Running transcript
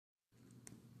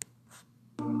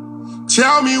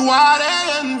tell me why they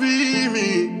envy me.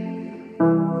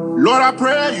 Lord, I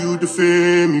pray you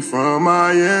defend me from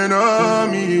my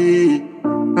enemy.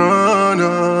 No,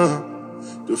 no.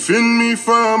 Defend me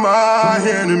from my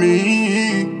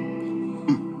enemy.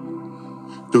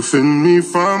 Defend me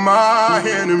from my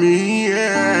enemy,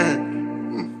 yeah.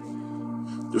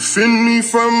 Defend me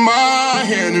from my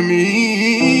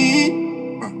enemy.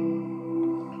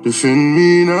 Defend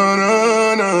me, no,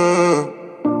 no, no.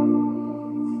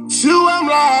 Si I'm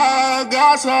like,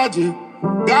 God said you,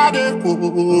 God,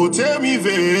 tell me,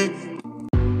 ve.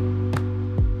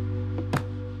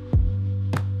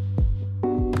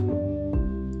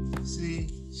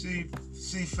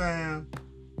 See, fam,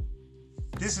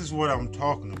 this is what I'm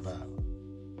talking about.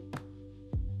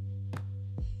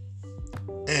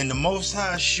 And the Most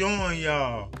High showing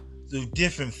y'all through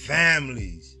different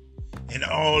families and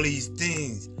all these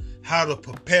things, how the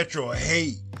perpetual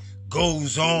hate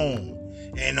goes on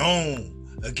and on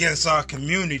against our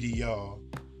community, y'all.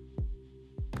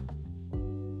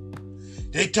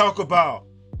 They talk about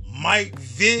Mike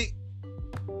Vick,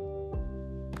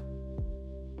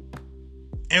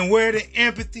 and where the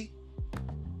empathy?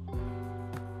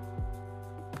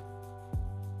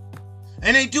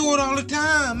 And they do it all the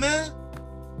time, man.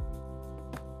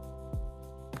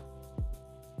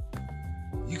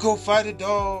 You go fight a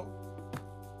dog,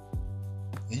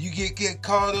 and you get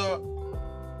caught up.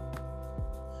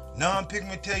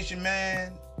 Non-pigmentation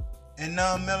man and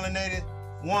non-melanated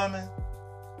woman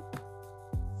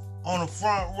on the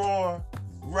front row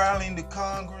rallying to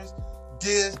Congress.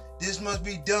 This must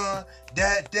be done.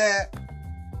 That.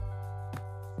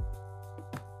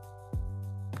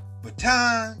 But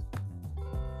time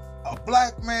a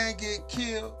black man get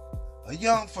killed, a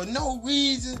young for no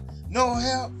reason, no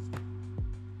help.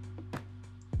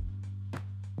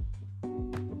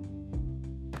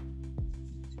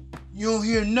 You don't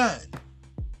hear nothing.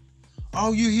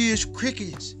 All you hear is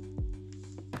crickets.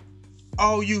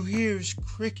 All you hear is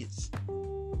crickets.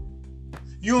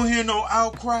 You don't hear no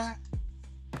outcry.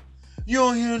 You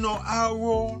don't hear no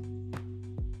outroar.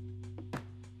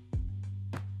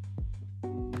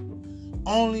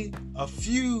 Only a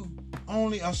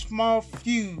small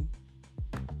few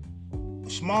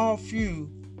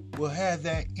will have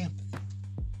that empathy.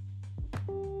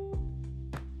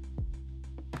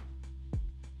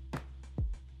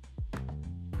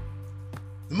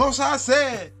 The Most High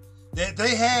said that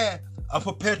they had a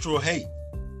perpetual hate.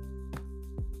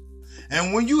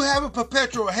 And when you have a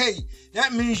perpetual hate,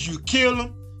 that means you kill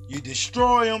them, you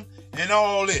destroy them, and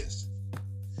all this.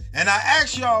 And I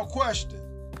ask y'all a question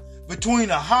between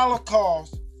a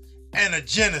Holocaust and a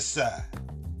genocide.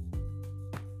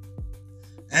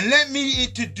 And let me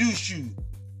introduce you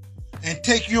and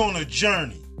take you on a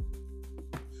journey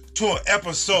to an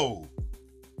episode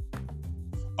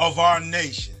of our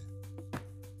nation.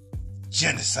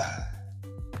 Genocide.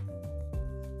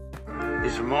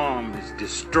 His mom is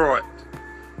distraught.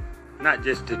 Not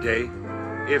just today.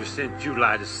 Ever since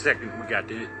July the 2nd, we got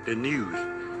the news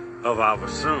of our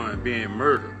son being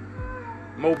murdered.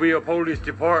 Mobile Police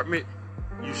Department,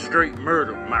 you straight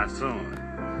murdered my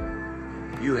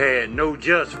son. You had no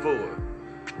just for it.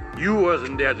 You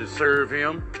wasn't there to serve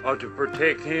him or to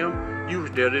protect him. You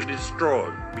was there to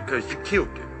destroy him because you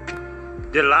killed him.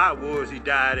 The lie was he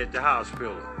died at the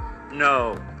hospital.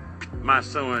 No, my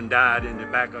son died in the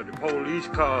back of the police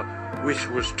car, which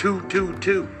was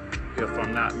 222, if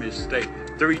I'm not mistaken.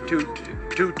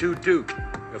 222,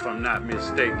 if I'm not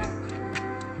mistaken.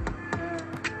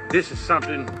 This is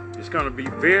something that's going to be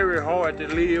very hard to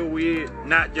live with,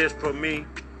 not just for me,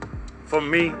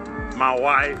 my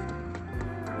wife,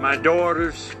 my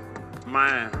daughters,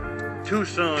 my 2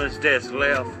 sons that's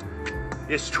left.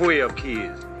 It's 12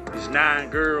 kids. It's 9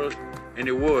 girls. And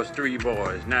it was 3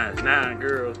 boys. Now it's 9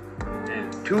 girls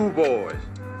and 2 boys.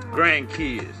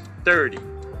 Grandkids, 30.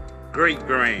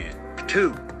 Great-grand,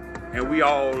 2. And we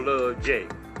all love Jay.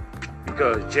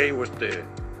 Because Jay was the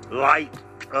light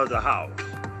of the house.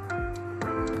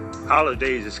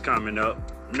 Holidays is coming up.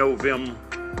 November,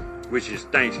 which is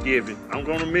Thanksgiving. I'm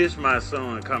going to miss my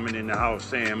son coming in the house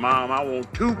saying, Mom, I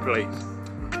want 2 plates.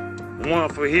 One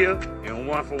for here and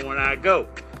one for when I go.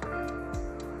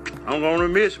 I'm going to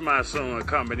miss my son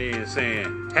coming in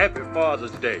saying, Happy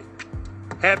Father's Day,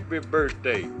 Happy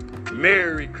Birthday,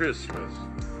 Merry Christmas.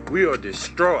 We are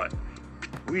distraught.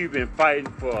 We've been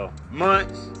fighting for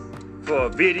months for a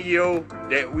video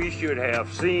that we should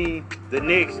have seen the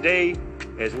next day,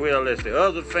 as well as the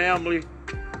other family.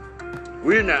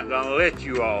 We're not going to let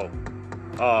you all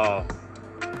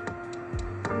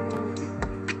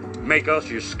make us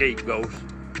your scapegoats,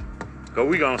 because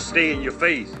we're going to stay in your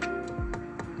face.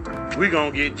 We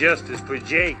gonna get justice for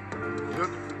Jay.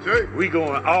 We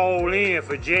going all in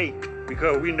for Jay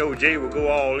because we know Jay will go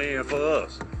all in for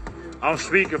us. I'm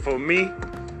speaking for me,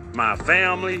 my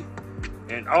family,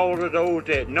 and all of those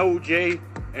that know Jay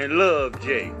and love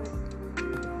Jay.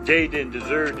 Jay didn't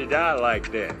deserve to die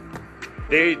like that.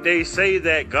 They say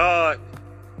that God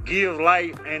gives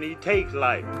life and he takes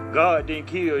life. God didn't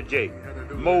kill Jay.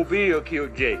 Mobile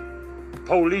killed Jay.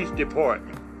 Police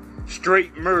department.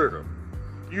 Straight murder.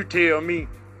 You tell me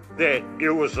that it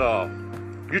was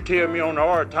you tell me on the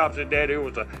autopsy that it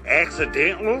was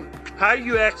accidental? How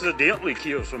you accidentally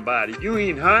kill somebody? You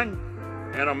ain't hunting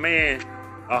and a man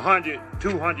 100,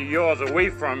 200 yards away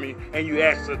from me and you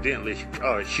accidentally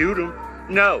shoot him?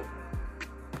 No.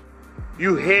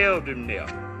 You held him there.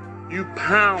 You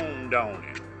pound on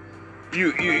him.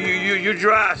 You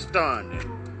dry stunned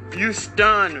him. You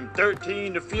stunned him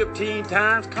 13 to 15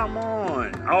 times. Come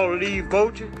on. All of these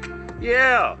vultures?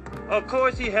 Yeah. Of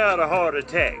course he had a heart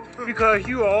attack because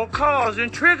you all caused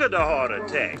and triggered a heart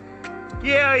attack.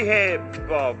 Yeah, he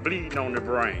had bleeding on the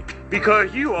brain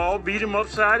because you all beat him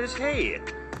upside his head.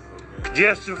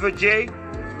 Justice for Jay.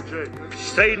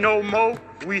 Say no more.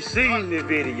 We seen the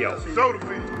video. Show the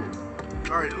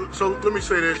video. All right, so let me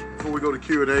say this before we go to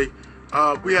Q&A.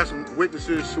 We had some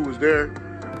witnesses who was there.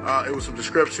 It was some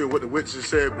discrepancy of what the witnesses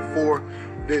said before.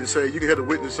 They didn't say, you can hear the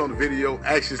witness on the video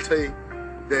actually say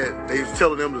that they was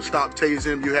telling them to stop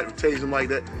tasing him. You had to tase him like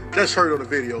that. That's heard on the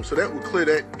video. So that would clear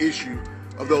that issue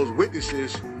of those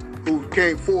witnesses who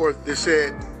came forth that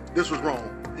said this was wrong.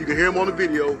 You can hear him on the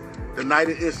video, the night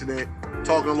of incident,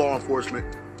 talking to law enforcement,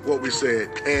 what we said.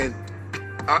 And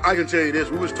I can tell you this,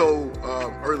 we was told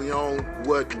early on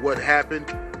what happened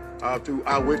through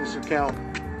eyewitness account.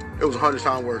 It was 100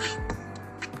 times worse.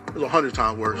 It was 100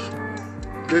 times worse.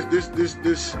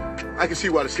 This, I can see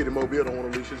why the city of Mobile don't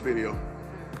want to release this video.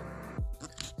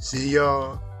 See,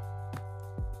 y'all,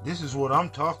 this is what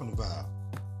I'm talking about.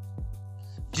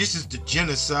 This is the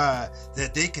genocide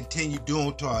that they continue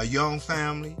doing to our young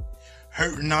family,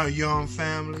 hurting our young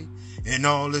family, and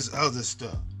all this other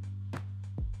stuff.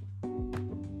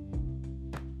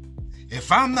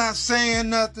 If I'm not saying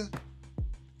nothing,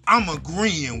 I'm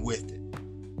agreeing with it.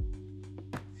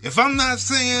 If I'm not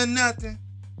saying nothing,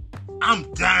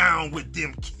 I'm down with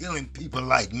them killing people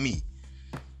like me.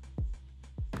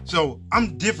 So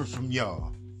I'm different from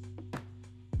y'all.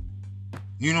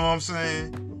 You know what I'm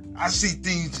saying? I see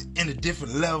things in a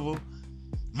different level.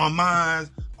 My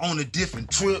mind's on a different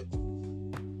trip.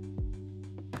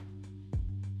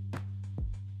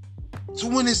 So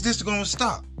when is this gonna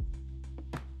stop?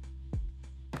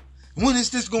 When is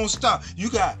this gonna stop? You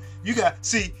got,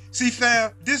 see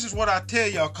fam, this is what I tell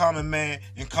y'all, common man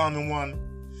and common woman.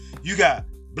 You got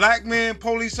black men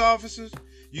police officers,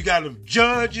 you got them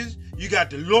judges, you got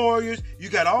the lawyers, you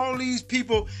got all these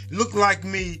people look like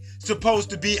me supposed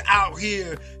to be out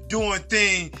here doing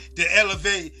things to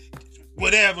elevate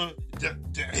whatever, to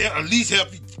at least help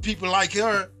people like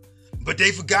her, but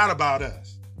they forgot about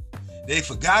us. They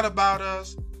forgot about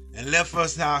us and left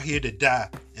us out here to die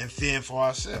and fend for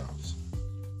ourselves.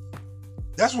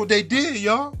 That's what they did,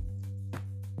 y'all.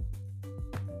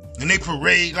 And they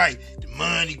parade like the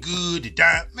money good, the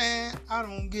dime. Man, I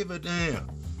don't give a damn.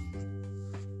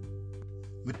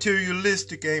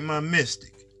 Materialistic ain't my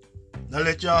mystic. Now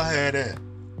let y'all have that.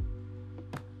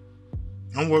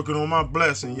 I'm working on my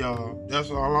blessing, y'all.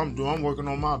 That's all I'm doing. I'm working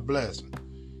on my blessing.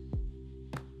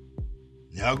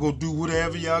 Y'all go do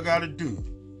whatever y'all gotta do.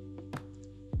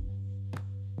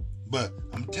 But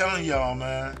I'm telling y'all,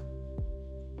 man,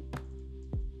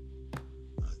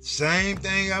 same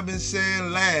thing I've been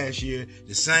saying last year,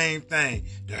 the same thing,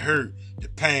 the hurt, the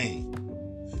pain.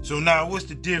 So now what's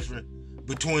the difference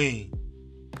between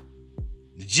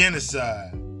the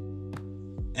genocide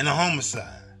and the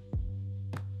homicide?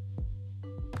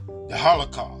 The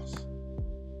Holocaust.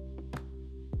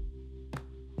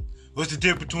 What's the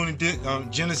difference between the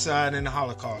genocide and the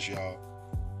Holocaust, y'all?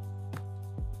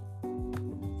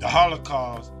 The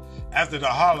Holocaust, after the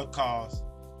Holocaust,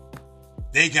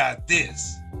 they got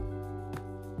this.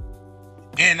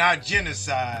 In our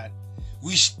genocide,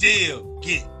 we still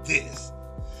get this.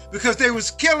 Because they was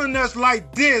killing us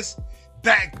like this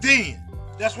back then.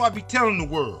 That's why I be telling the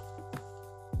world.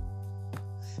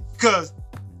 Because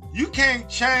you can't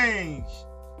change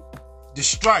the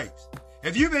stripes.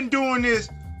 If you've been doing this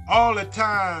all the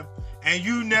time and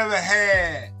you never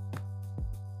had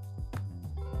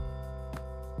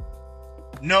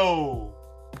no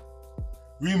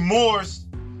remorse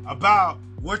about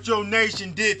what your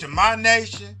nation did to my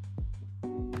nation,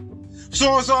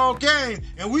 so it's all game.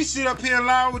 And we sit up here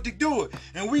allowing it to do it.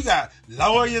 And we got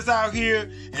lawyers out here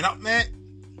and man,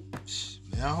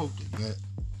 man. I hope that.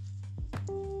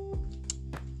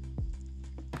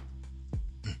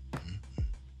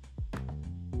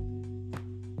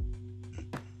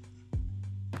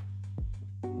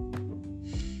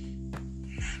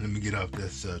 Let me get off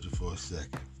that subject for a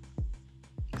second.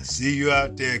 I see you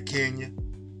out there, Kenya.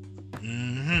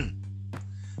 I'm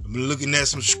looking at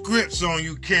some scripts on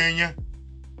you, Kenya.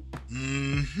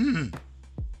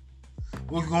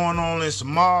 What's going on in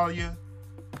Somalia?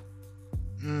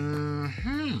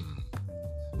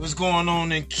 What's going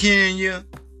on in Kenya?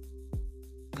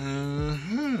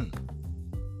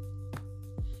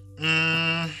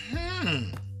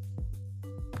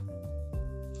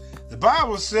 The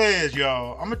Bible says,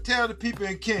 y'all, I'm going to tell the people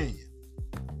in Kenya.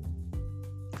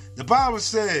 The Bible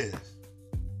says,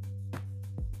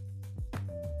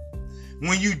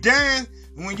 when you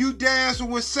dancing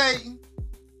with Satan,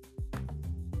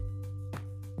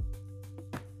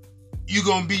 you're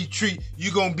going to be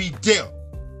dealt.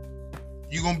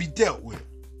 You're going to be dealt with.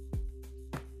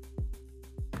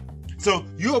 So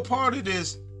you're a part of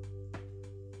this,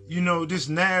 this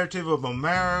narrative of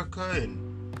America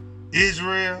and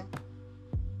Israel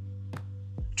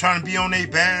trying to be on their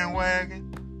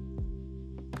bandwagon,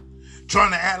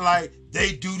 trying to act like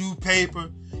they doo-doo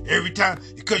paper every time,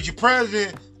 because your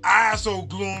president eyes so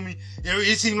gloomy.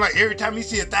 It seems like every time he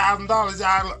see $1,000, his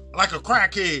eye like a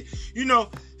crackhead. He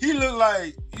look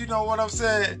like, you know what I'm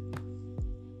saying?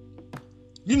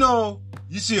 You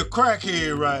see a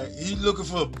crackhead, right? He looking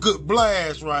for a good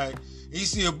blast, right? He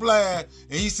see a blast,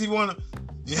 and he see how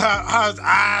his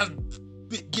eyes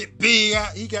get big.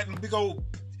 He got them big old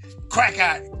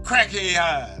crackhead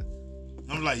eyes.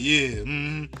 I'm like, yeah,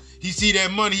 He see that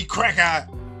money, he crack out.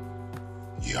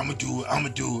 Yeah, I'm gonna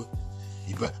do it.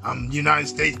 But United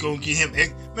States gonna get him.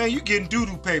 Man, you getting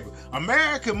doo-doo paper.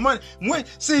 American money.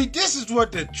 See, this is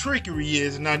what the trickery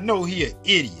is, and I know he an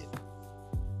idiot.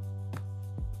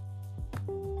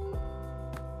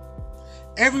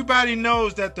 Everybody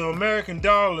knows that the American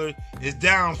dollar is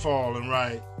downfalling,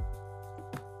 right?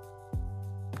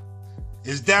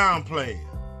 It's downplaying.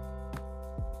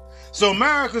 So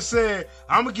America said,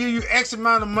 I'm going to give you X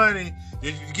amount of money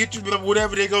to get you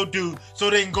whatever they go do so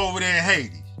they can go over there in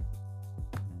Haiti.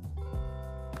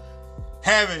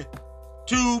 Having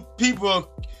two people of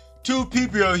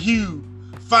hue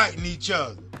fighting each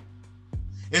other.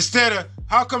 Instead of,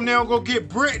 how come they don't go get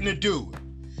Britain to do it?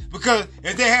 Because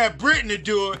if they had Britain to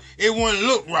do it, it wouldn't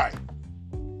look right.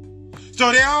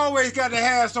 So they always got to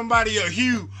have somebody of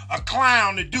hue, a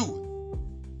clown, to do it.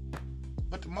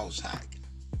 But the Most High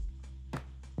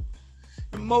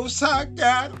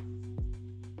got him.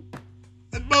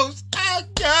 The Most High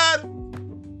got him.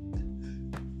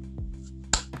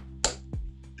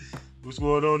 What's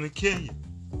going on in Kenya?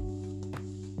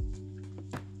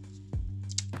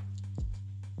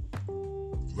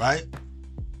 Right?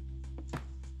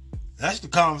 That's the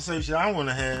conversation I want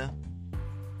to have.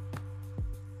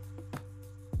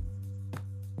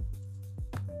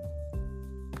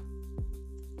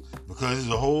 Because there's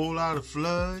a whole lot of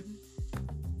flooding.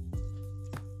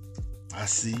 I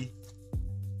see.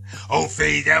 Oh,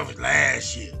 Faye, that was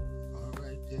last year. All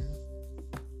right, then.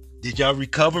 Did y'all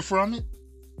recover from it?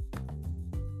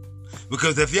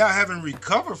 Because if y'all haven't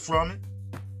recovered from it,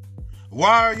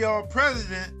 why are y'all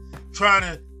president trying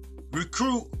to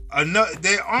recruit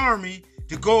their army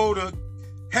to go to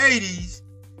Hades,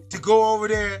 to go over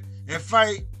there and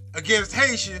fight against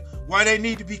Haitian, while they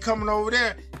need to be coming over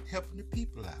there helping the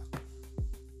people out?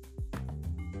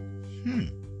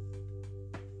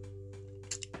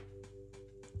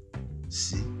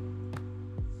 See,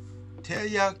 tell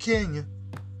y'all Kenya,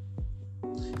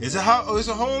 it's a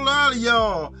whole lot of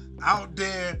y'all out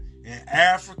there in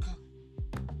Africa,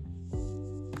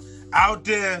 out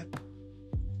there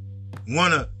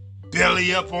wanna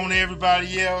belly up on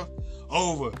everybody else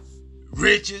over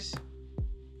riches.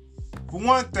 For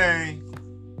one thing,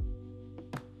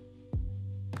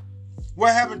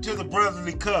 what happened to the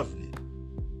brotherly covenant?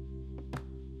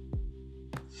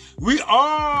 We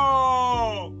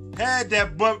all had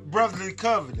that brotherly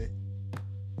covenant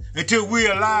until we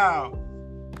allow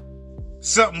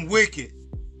something wicked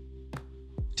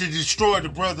to destroy the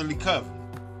brotherly covenant.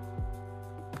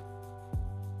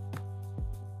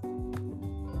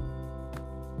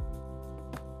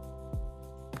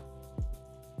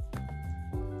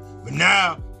 But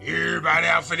now, everybody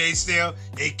out for themselves,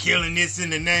 they killing this in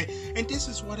the name. And this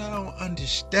is what I don't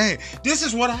understand. This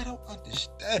is what I don't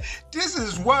understand.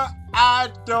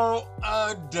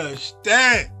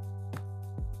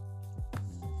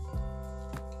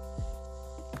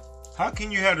 How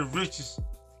can you have the richest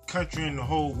country in the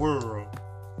whole world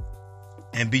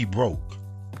and be broke?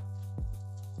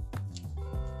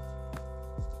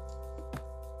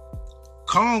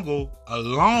 Congo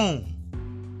alone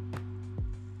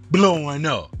blowing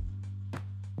up.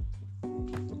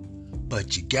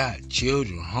 But you got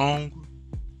children hungry.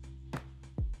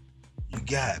 You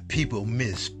got people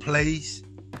misplaced.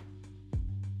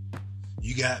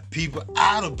 You got people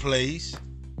out of place.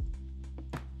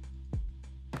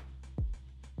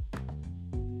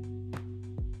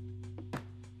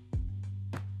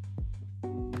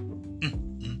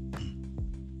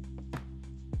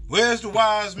 Where's the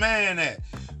wise man at?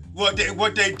 What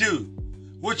they do?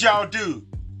 What y'all do?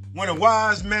 When a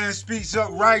wise man speaks up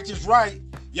righteous right,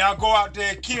 y'all go out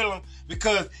there and kill him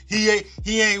because he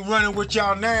ain't running with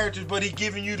y'all narratives, but he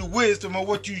giving you the wisdom of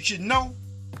what you should know.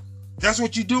 That's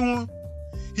what you doing.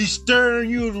 He's stirring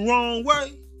you the wrong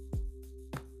way.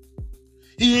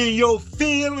 He in your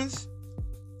feelings.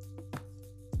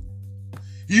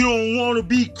 You don't want to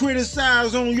be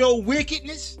criticized on your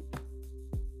wickedness.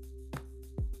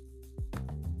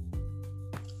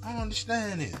 I don't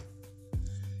understand it.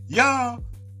 Y'all,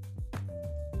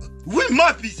 we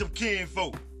must be some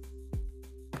kinfolk.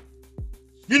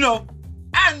 You know,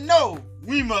 I know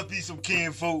we must be some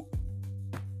kinfolk.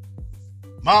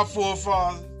 My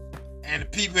forefathers and the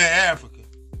people in Africa.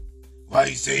 Why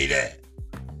you say that?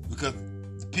 Because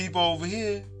the people over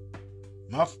here,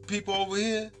 my people over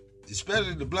here,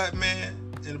 especially the black man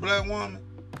and the black woman,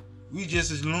 we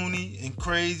just as loony and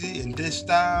crazy and this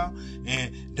style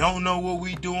and don't know what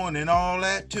we doing and all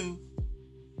that too.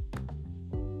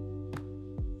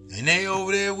 And they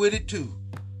over there with it too.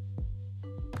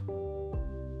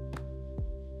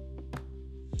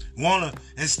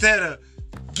 Instead of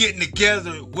getting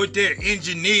together with their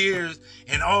engineers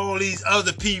and all these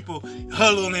other people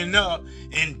huddling up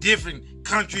in different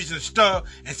countries and stuff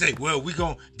and say, well, we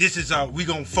gonna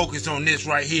focus on this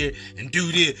right here and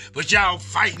do this. But y'all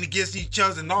fighting against each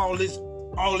other and all this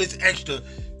extra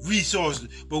resources.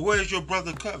 But where's your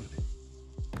brother covenant?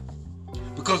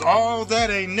 Because all that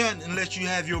ain't nothing unless you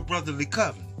have your brotherly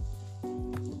covenant.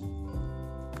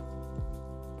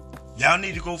 Y'all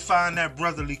need to go find that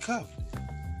brotherly covenant.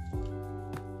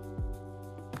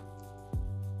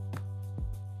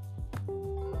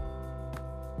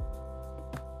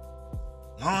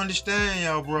 I don't understand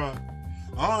y'all, bro.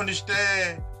 I don't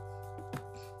understand.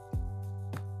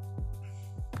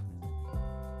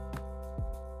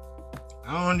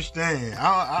 I don't understand.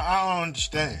 I don't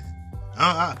understand.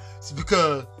 It's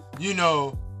because, you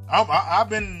know, I've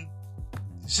been,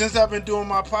 since I've been doing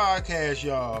my podcast,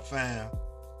 y'all, fam,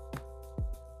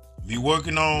 be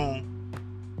working on,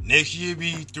 next year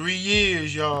be 3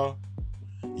 years, y'all.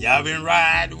 Y'all been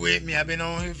riding with me. I've been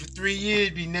on here for 3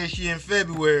 years, be next year in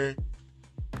February.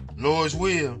 Lord's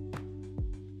will.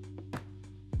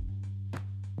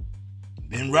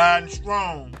 Been riding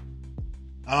strong.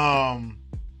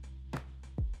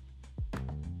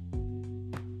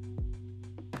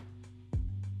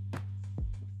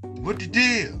 What the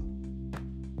deal?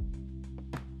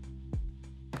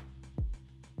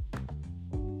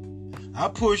 I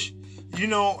push, you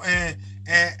know, and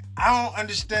I don't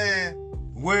understand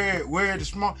where the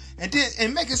smart and then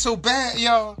and make it so bad,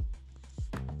 y'all.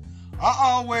 I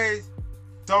always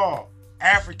thought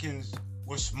Africans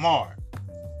were smart.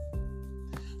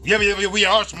 Yeah, we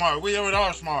are smart. We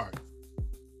are smart.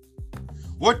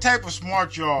 What type of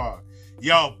smart y'all are?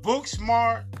 Y'all book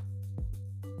smart?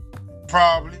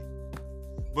 Probably.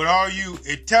 But are you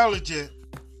intelligent?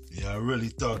 Yeah, I really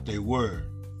thought they were.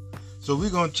 So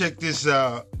we're going to check this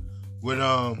out with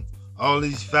all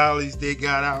these follies they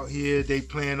got out here. They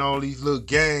playing all these little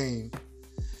games.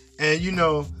 And, you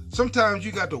know, sometimes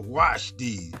you got to watch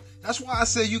these. That's why I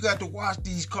say you got to watch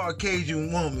these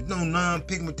Caucasian women, no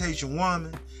non-pigmentation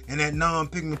woman and that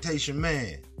non-pigmentation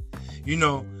man. You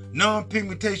know,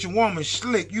 non-pigmentation woman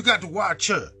slick. You got to watch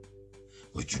her.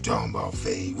 What you talking about,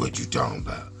 Faye? What you talking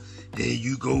about? There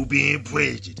you go being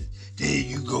prejudiced. There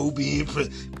you go being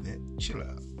prejudiced. Man, chill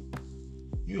out.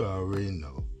 You already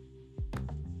know.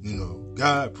 You know,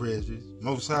 God prejudice,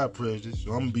 Most High prejudice,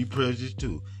 so I'm gonna be prejudiced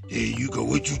too. There you go.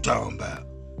 What you talking about?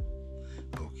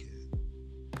 Okay.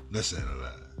 Let's say it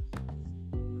alive.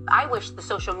 I wish the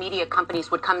social media companies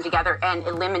would come together and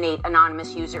eliminate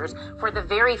anonymous users for the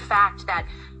very fact that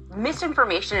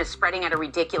misinformation is spreading at a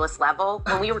ridiculous level.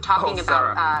 When we were talking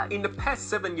about... in the past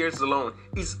 7 years alone,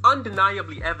 it's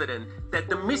undeniably evident that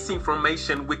the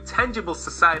misinformation with tangible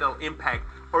societal impact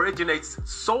originates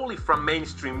solely from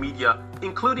mainstream media,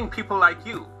 including people like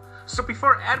you. So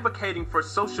before advocating for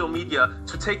social media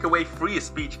to take away free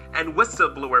speech and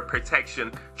whistleblower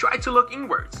protection, try to look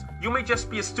inwards. You may just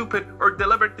be stupid or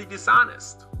deliberately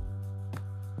dishonest.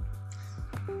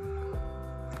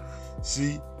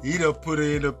 See, he done put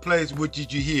it in a place. What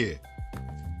did you hear?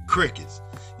 crickets.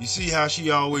 You see how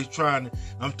she always trying to...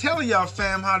 I'm telling y'all,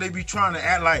 fam, how they be trying to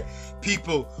act like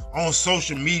people on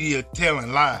social media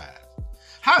telling lies.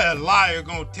 How a liar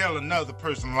gonna tell another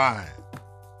person lying?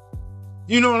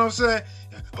 You know what I'm saying?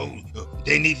 Oh,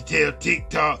 they need to tell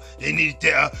TikTok. They need to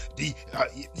tell...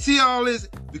 see all this?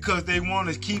 Because they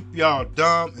want to keep y'all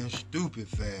dumb and stupid,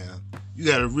 fam. You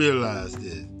got to realize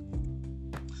this.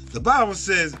 The Bible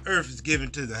says earth is given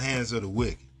to the hands of the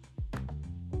wicked.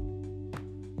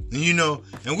 And you know,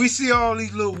 and we see all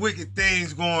these little wicked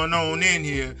things going on in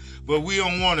here, but we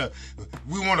don't want to,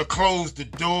 we want to close the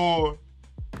door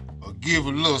or give a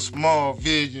little small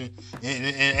vision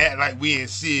and act like we didn't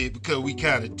see it because we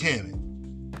kind of timid.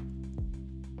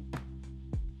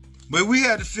 But we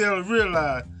had to fail to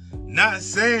realize not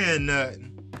saying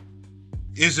nothing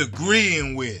is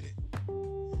agreeing with it.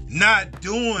 Not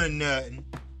doing nothing,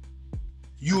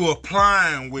 you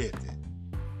applying with it.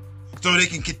 So they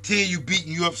can continue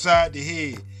beating you upside the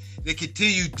head. They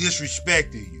continue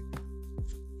disrespecting you.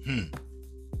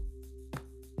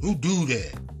 Who do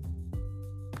that?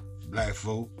 Black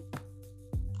folk.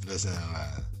 Let's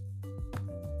analyze.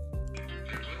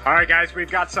 All right, guys, we've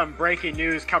got some breaking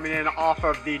news coming in off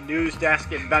of the news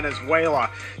desk in Venezuela.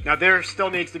 Now, there still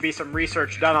needs to be some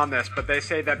research done on this, but they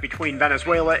say that between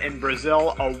Venezuela and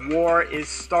Brazil, a war is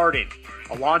starting.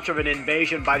 A launch of an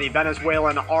invasion by the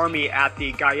Venezuelan army at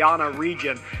the Guyana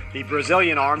region. The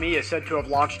Brazilian army is said to have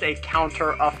launched a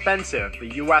counter-offensive.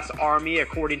 The U.S. Army,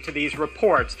 according to these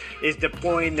reports, is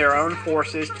deploying their own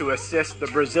forces to assist the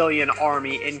Brazilian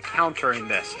army in countering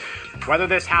this. Whether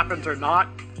this happens or not,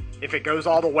 if it goes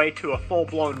all the way to a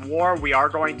full-blown war, we are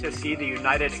going to see the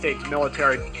United States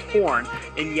military torn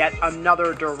in yet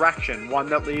another direction, one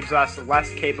that leaves us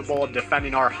less capable of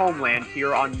defending our homeland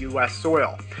here on U.S.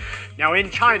 soil. Now, in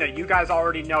China, you guys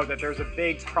already know that there's a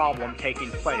big problem taking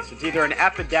place. It's either an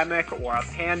epidemic or a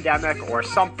pandemic or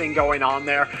something going on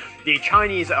there. The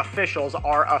Chinese officials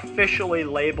are officially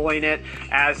labeling it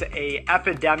as an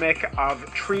epidemic of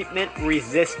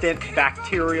treatment-resistant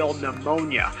bacterial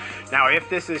pneumonia. Now, if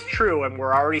this is true, and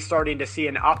we're already starting to see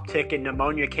an uptick in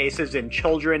pneumonia cases in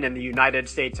children in the United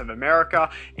States of America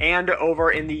and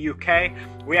over in the UK,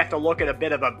 we have to look at a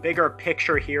bit of a bigger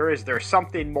picture here. Is there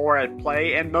something more at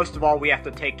play? And most of all, we have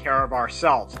to take care of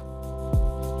ourselves.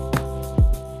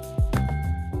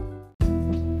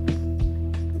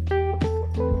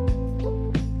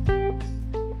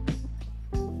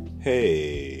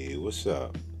 Hey, what's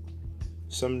up?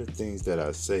 Some of the things that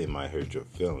I say might hurt your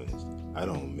feelings. I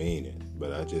don't mean it,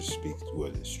 but I just speak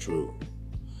what is true.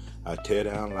 I tear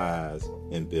down lies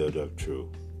and build up truth.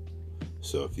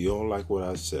 So if you don't like what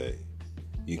I say,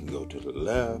 you can go to the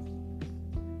left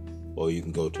or you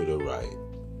can go to the right.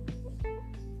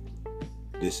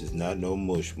 This is not no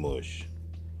mush mush.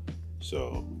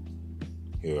 So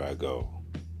here I go.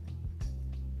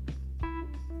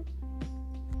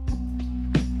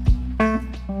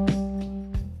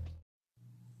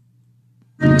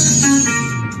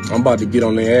 I'm about to get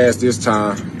on their ass this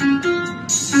time.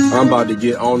 I'm about to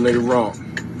get on their rump.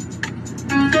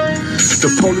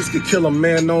 The police could kill a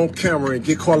man on camera and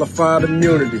get qualified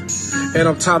immunity. And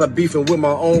I'm tired of beefing with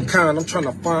my own kind. I'm trying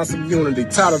to find some unity.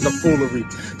 Tired of the foolery.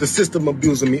 The system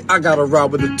abusing me. I gotta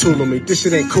ride with a tool on me. This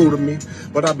shit ain't cool to me.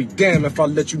 But I'll be damned if I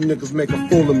let you niggas make a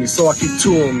fool of me. So I keep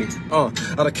tooling me. I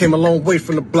done came a long way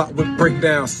from the block with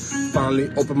breakdowns. Finally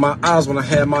opened my eyes when I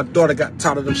had my daughter. Got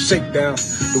tired of them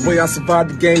shakedowns. The way I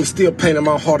survived the game is still pain in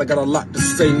my heart. I got a lot to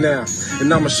say now.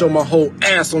 And I'ma show my whole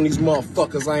ass on these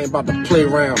motherfuckers. I ain't about to play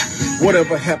around.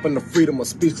 Whatever happened to freedom of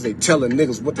speech? Cause they telling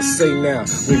niggas what to say now.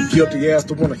 When guilty ass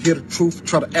don't wanna hear the truth,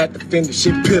 try to act defended,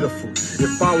 shit pitiful.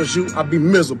 If I was you, I'd be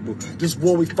miserable. This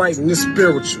war we fighting is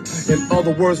spiritual. In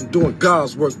other words, I'm doing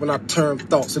God's work when I turn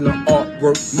thoughts into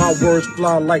artwork. My words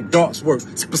fly like darts work,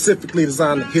 specifically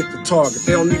designed to hit the target.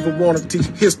 They don't even want to teach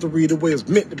history the way it's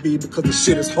meant to be because the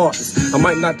shit is heartless. I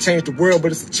might not change the world,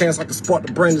 but it's a chance I can spark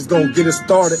the brain that's gonna get it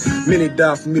started. Many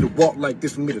died for me to walk like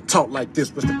this, for me to talk like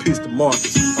this. Rest in peace to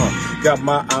Marcus. Got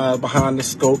my eyes behind the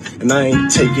scope, and I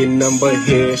ain't taking none but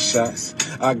headshots.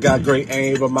 I got great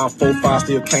aim, but my 4.5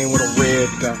 still came with a red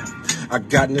dot. I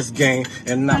got in this game,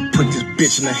 and I put this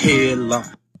bitch in a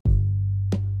headlock.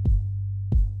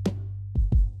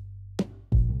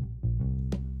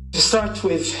 To start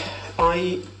with,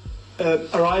 I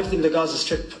arrived in the Gaza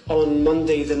Strip on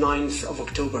Monday, the 9th of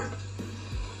October,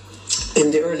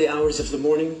 in the early hours of the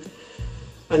morning.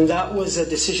 And that was a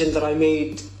decision that I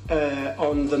made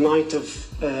on the night of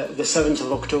the 7th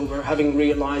of October, having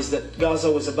realized that Gaza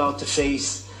was about to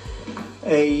face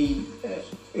a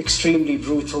extremely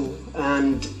brutal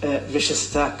and vicious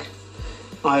attack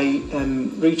I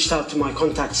reached out to my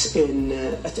contacts at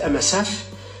MSF,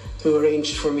 who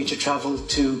arranged for me to travel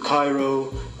to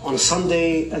Cairo on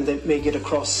Sunday and then make it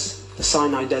across the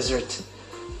Sinai Desert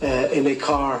in a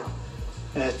car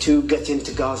to get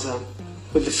into Gaza,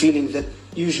 with the feeling that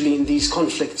usually in these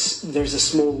conflicts there's a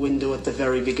small window at the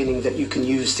very beginning that you can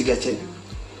use to get in.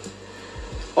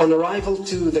 On arrival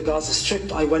to the Gaza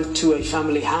Strip, I went to a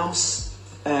family house,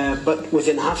 but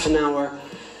within half an hour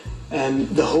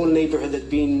the whole neighborhood had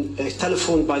been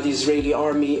telephoned by the Israeli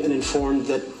army and informed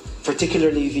that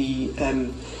particularly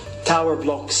the tower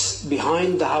blocks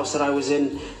behind the house that I was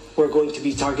in were going to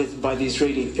be targeted by the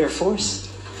Israeli Air Force.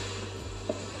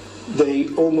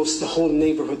 Almost the whole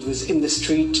neighborhood was in the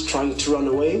street trying to run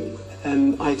away.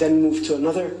 I then moved to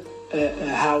another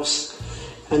house,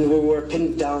 and we were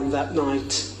pinned down that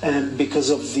night because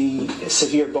of the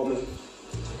severe bombing.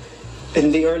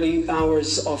 In the early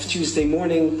hours of Tuesday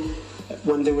morning,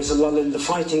 when there was a lull in the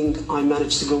fighting, I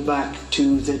managed to go back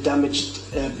to the damaged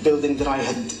building that I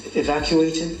had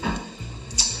evacuated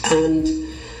and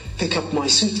pick up my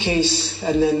suitcase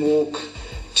and then walk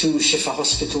to Shifa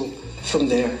Hospital from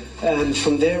there. And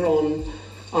from there on,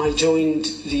 I joined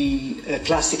the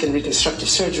plastic and reconstructive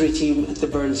surgery team at the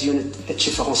burns unit at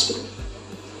Shifa Hospital.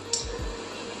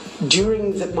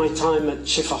 During my time at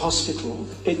Shifa Hospital,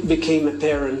 it became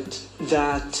apparent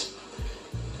that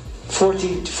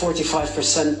 40 to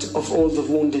 45% of all the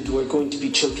wounded were going to be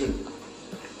children.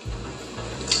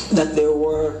 That there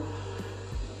were,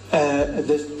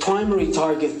 the primary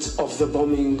target of the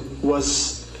bombing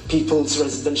was people's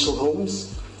residential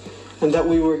homes, and that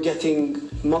we were getting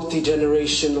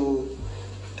multi-generational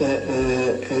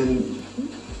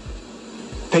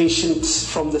patients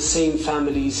from the same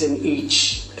families in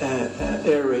each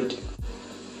air raid.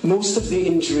 Most of the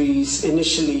injuries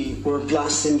initially were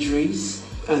blast injuries,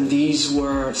 and these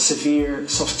were severe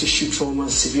soft tissue traumas,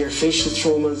 severe facial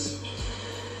traumas,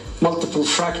 multiple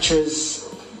fractures.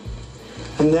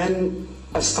 And then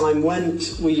as time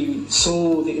went, we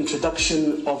saw the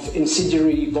introduction of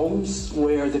incendiary bombs,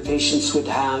 where the patients would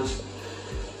have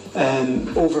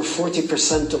over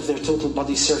 40% of their total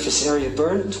body surface area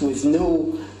burnt with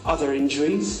no other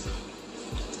injuries.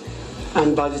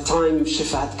 And by the time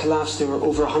Shifa had collapsed, there were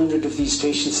over 100 of these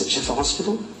patients at Shifa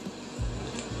Hospital.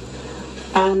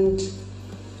 And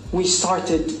we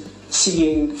started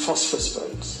seeing phosphorus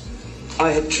burns.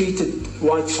 I had treated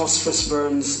white phosphorus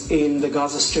burns in the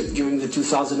Gaza Strip during the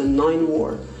 2009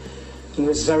 war and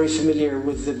was very familiar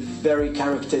with the very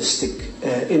characteristic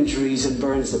injuries and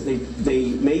burns that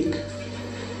they make.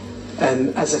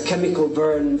 As a chemical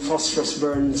burn, phosphorus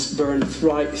burns burn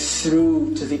right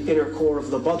through to the inner core of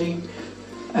the body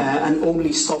and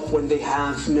only stop when they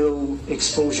have no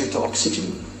exposure to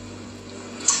oxygen.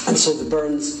 And so the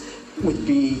burns would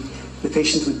be, the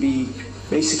patient would be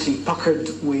basically puckered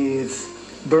with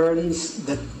burns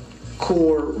that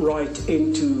core right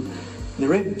into the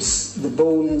ribs, the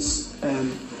bones,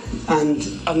 and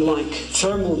unlike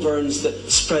thermal burns that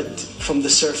spread from the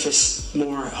surface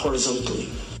more horizontally.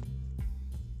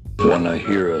 When I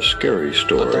hear a scary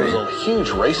story... But there's a huge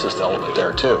racist element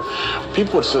there, too.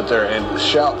 People would sit there and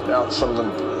shout out some of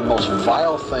the most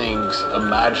vile things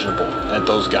imaginable at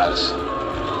those guys.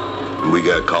 We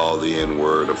got called the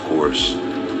N-word, of course.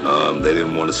 They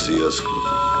didn't want to see us.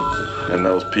 And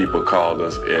those people called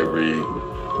us every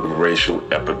racial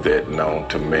epithet known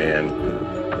to man.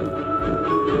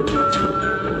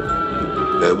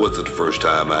 That wasn't the first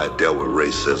time I had dealt with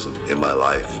racism in my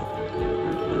life.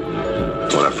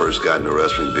 When I first got in the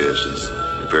wrestling business,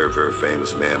 a very, very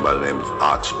famous man by the name of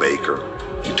Ox Baker,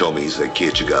 he told me, he said,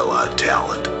 "Kid, you got a lot of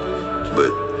talent,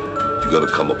 but you're going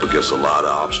to come up against a lot of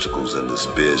obstacles in this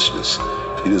business."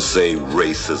 He didn't say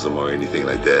racism or anything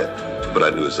like that, but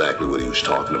I knew exactly what he was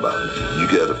talking about. You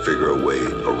got to figure a way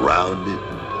around it,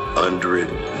 under it.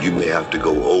 You may have to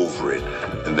go over it.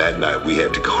 And that night, we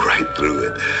had to go right through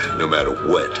it, no matter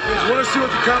what. You want to see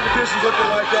what the competition's looking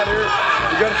like out here?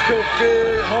 You got to feel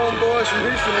big homeboys from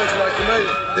Houston looks like to me.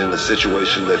 In the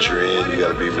situation that you're in, you got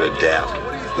to be able to adapt.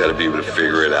 You got to be able to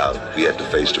figure it out. We had to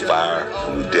face the fire,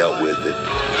 and we dealt with it.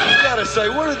 You got to say,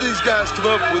 where did these guys come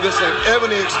up with this like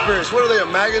Ebony Experience? What are they, a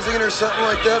magazine or something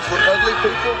like that for ugly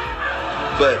people?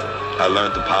 But I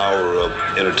learned the power of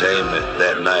entertainment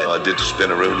that night. I did the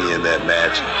Spinneroonie in that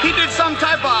match. He did some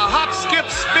type of hop, skip,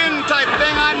 spin type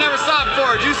thing I never saw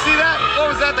before. Did you see that? What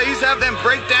was that? They used to have them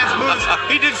breakdance moves.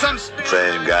 He did some...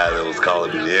 Same guy that was calling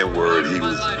me the N-word, he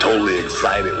was totally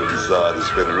excited when he saw the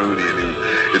Spinneroonie,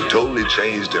 and it totally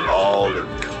changed him all in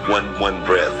one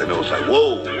breath. And it was like,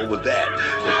 whoa, what was that?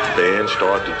 Fans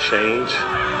start to change.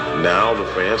 Now the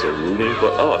fans are rooting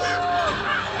for us.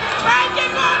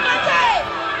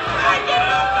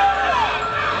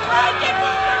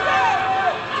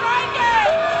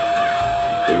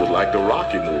 like the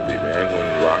Rocky movie, man,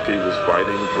 when Rocky was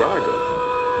fighting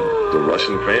Drago. The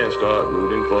Russian fans started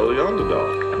rooting for the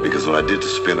underdog. Because when I did the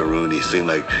Spinaroonie, it seemed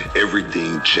like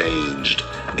everything changed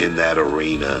in that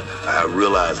arena. I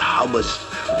realized how much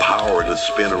power the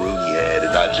Spinaroonie had,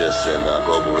 and not just in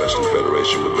Global Wrestling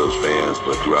Federation with those fans,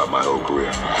 but throughout my whole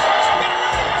career.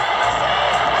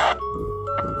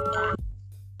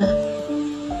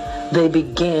 They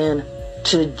began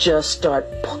to just start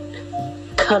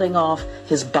cutting off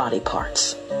his body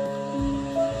parts.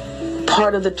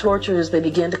 Part of the torture is they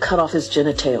began to cut off his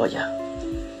genitalia.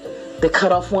 They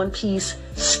cut off one piece,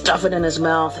 stuff it in his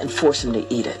mouth, and force him to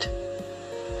eat it.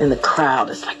 And the crowd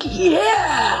is like,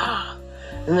 yeah!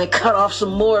 And they cut off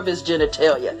some more of his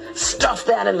genitalia, stuff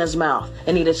that in his mouth,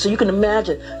 and eat it. So you can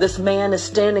imagine this man is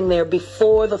standing there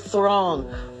before the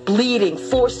throng, bleeding,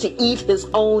 forced to eat his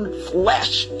own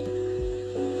flesh.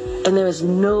 And there is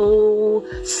no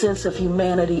sense of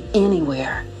humanity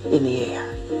anywhere in the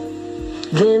air.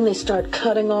 Then they start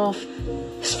cutting off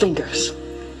his fingers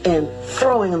and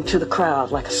throwing them to the crowd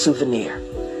like a souvenir.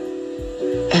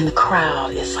 And the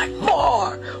crowd is like,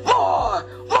 more, more,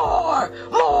 more,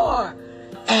 more.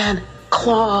 And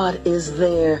Claude is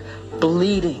there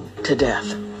bleeding to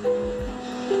death,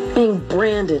 being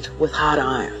branded with hot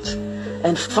irons.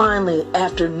 And finally,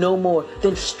 after no more,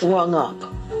 then strung up.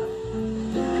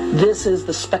 This is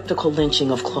the spectacle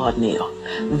lynching of Claude Neal.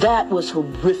 That was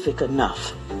horrific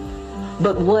enough.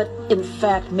 But what, in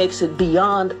fact, makes it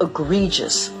beyond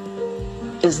egregious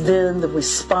is then the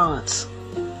response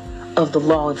of the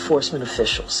law enforcement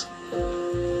officials.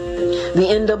 The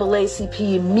NAACP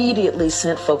immediately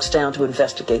sent folks down to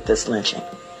investigate this lynching.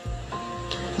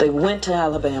 They went to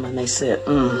Alabama and they said,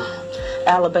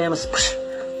 Alabama,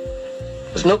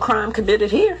 there's no crime committed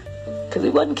here because he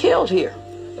wasn't killed here.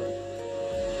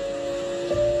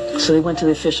 So they went to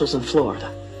the officials in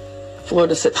Florida.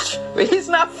 Florida said, he's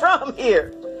not from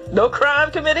here. No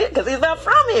crime committed because he's not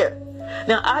from here.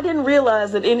 Now, I didn't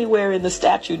realize that anywhere in the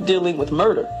statute dealing with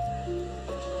murder,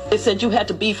 it said you had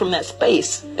to be from that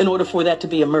space in order for that to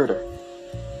be a murder.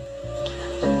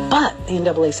 But the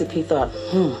NAACP thought,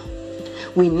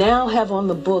 we now have on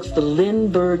the books the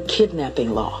Lindbergh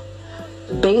kidnapping law,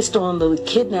 based on the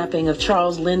kidnapping of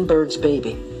Charles Lindbergh's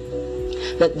baby,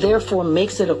 that therefore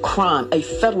makes it a crime, a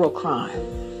federal crime,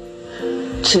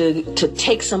 to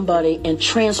take somebody and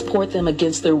transport them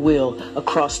against their will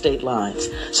across state lines.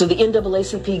 So the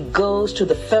NAACP goes to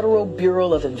the Federal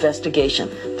Bureau of Investigation,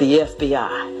 the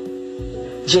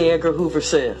FBI. J. Edgar Hoover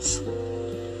says,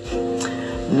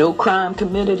 no crime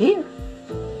committed here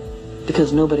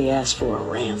because nobody asked for a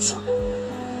ransom.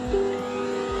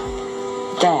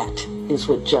 That is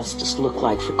what justice looked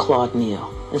like for Claude Neal,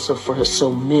 and so for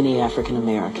so many African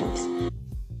Americans.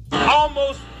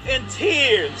 Almost in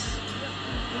tears,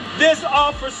 this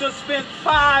officer spent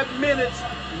 5 minutes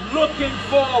looking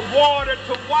for water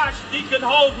to wash Deacon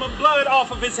Holzman's blood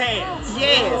off of his hands.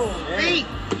 Yes.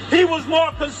 He was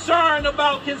more concerned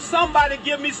about, can somebody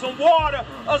give me some water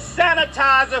or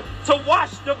sanitizer to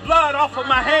wash the blood off of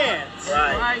my hands?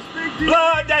 Right.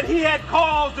 Blood that he had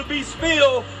caused to be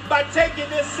spilled by taking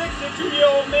this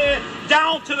 62-year-old man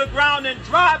down to the ground and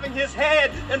driving his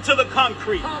head into the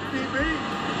concrete.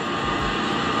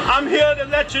 I'm here to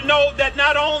let you know that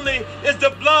not only is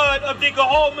the blood of Deacon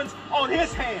Holman on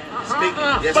his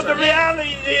hands, but the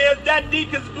reality is that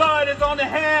Deacon's blood is on the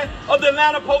hand of the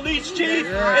Atlanta Police Chief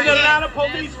and the Atlanta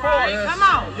Police Force. Right. Come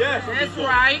on. Yes, that's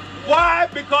right. Why?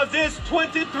 Because this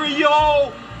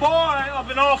 23-year-old boy of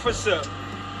an officer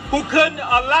who couldn't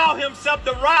allow himself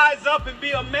to rise up and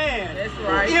be a man. That's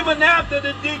right. Even after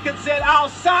the deacon said, I'll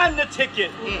sign the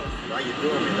ticket.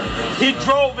 Yes. He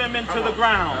drove him into the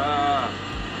ground.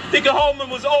 Deacon Holman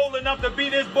was old enough to be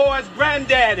this boy's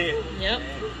granddaddy. Yep.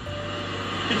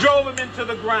 He drove him into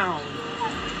the ground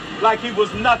like he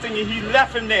was nothing, and he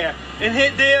left him there. And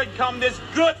there come this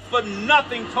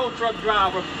good-for-nothing tow truck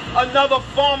driver, another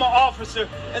former officer,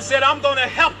 and said, I'm going to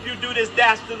help you do this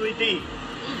dastardly deed.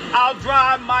 I'll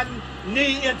drive my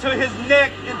knee into his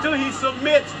neck until he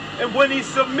submits. And when he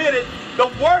submitted,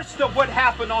 the worst of what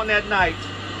happened on that night,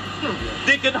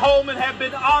 Deacon Holman had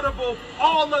been audible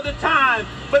all of the time,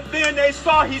 but then they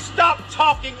saw he stopped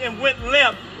talking and went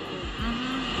limp.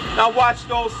 Now watch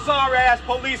those sorry-ass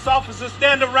police officers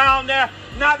stand around there.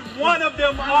 Not one of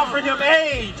them offered him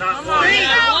aid. Not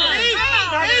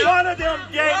one of them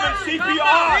gave him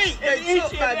CPR. And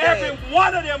each and every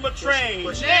one of them were trained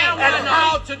at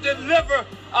how to deliver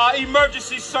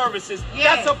emergency services.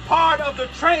 That's a part of the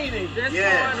training.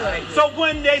 So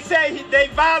when they say they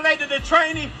violated the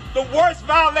training, the worst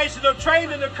violation of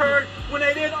training occurred when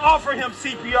they didn't offer him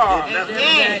CPR.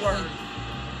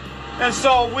 And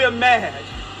so we're mad.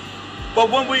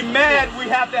 But when we're mad, we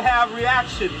have to have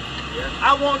reaction.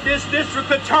 I want this district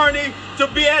attorney to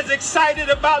be as excited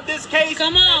about this case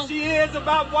as she is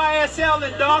about YSL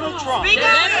and Donald Trump. Let's go.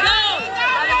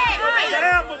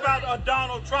 I am about a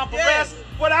Donald Trump arrest.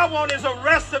 What I want is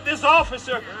arrest of this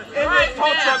officer and this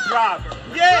tow truck driver.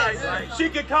 Yes. She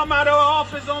could come out of her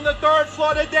office on the 3rd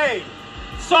floor today,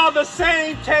 saw the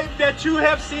same tape that you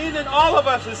have seen and all of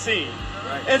us have seen,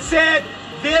 and said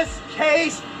this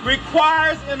case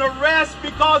requires an arrest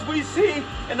because we see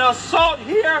an assault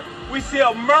here, we see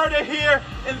a murder here,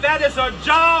 and that is a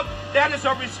job, that is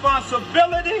a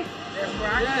responsibility.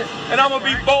 And I'm going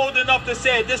to be bold enough to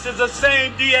say this is the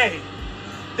same DA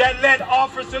that let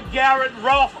Officer Garrett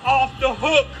Rolfe off the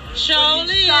hook when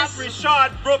he shot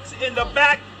Rayshard Brooks in the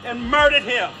back and murdered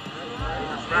him.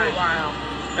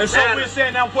 And so we're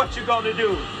saying, now what you going to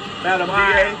do, Madam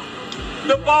DA?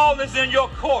 The ball is in your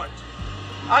court.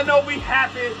 I know we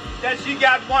happy that she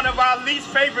got one of our least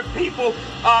favorite people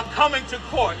coming to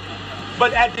court.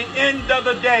 But at the end of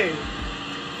the day,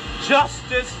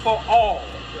 justice for all.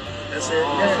 That's it.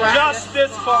 That's right.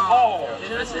 Justice for all.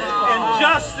 And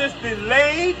justice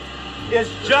delayed is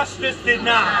justice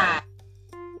denied.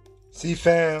 See,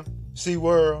 fam, see,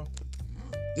 world,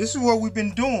 this is what we've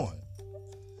been doing.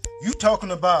 You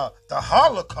talking about the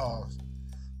Holocaust.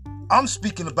 I'm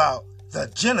speaking about the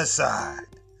genocide.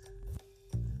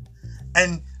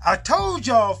 And I told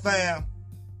y'all, fam,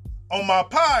 on my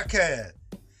podcast,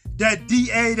 that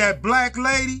DA, that black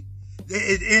lady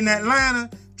in Atlanta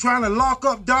trying to lock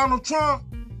up Donald Trump,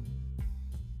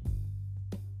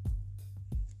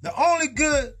 the only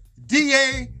good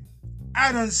DA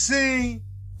I done seen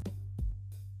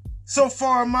so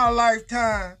far in my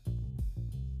lifetime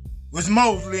was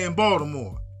Mosley in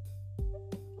Baltimore.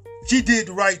 She did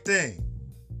the right thing.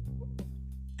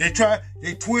 They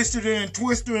twisted her and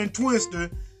twisted her and twisted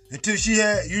her until she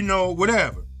had,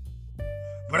 whatever.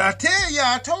 But I tell y'all,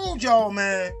 I told y'all,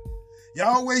 man,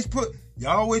 y'all always putting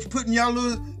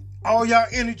all y'all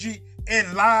energy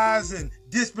in lies and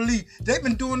disbelief. They've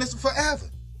been doing this forever.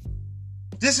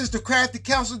 This is the crafty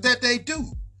counsel that they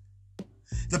do.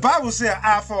 The Bible said an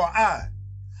eye for an eye,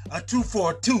 a tooth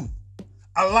for a tooth,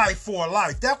 a life for a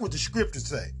life. That's what the scriptures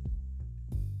say.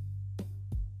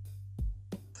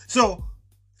 So,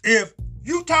 if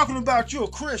you talking about you're a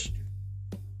Christian,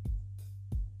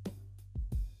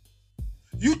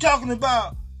 you talking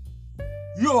about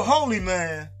you're a holy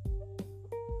man,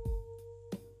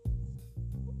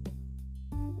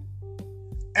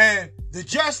 and the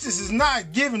justice is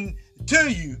not given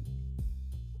to you,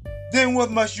 then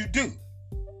what must you do?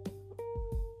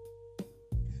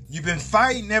 You've been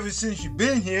fighting ever since you've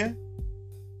been here.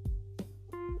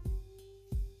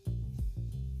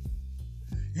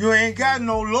 You ain't got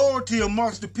no loyalty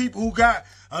amongst the people who got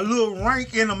a little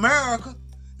rank in America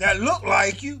that look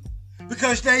like you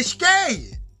because they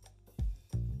scared.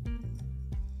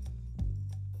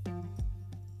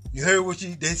 You heard what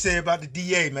they said about the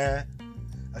DA, man.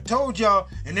 I told y'all,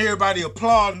 and everybody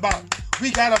applauding about, we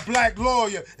got a black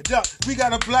lawyer, we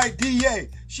got a black DA.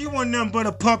 She wasn't nothing but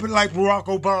a puppet like Barack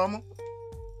Obama.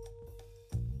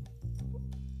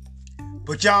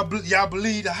 But y'all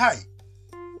believe the hype.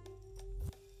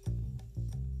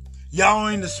 Y'all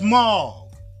in the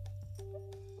smog.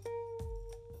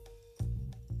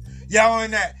 Y'all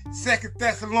in that 2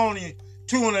 Thessalonians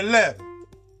 2:11.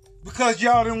 Because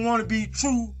y'all didn't want to be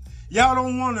true. Y'all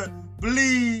don't want to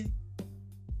believe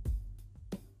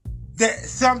that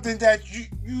something that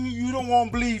you don't want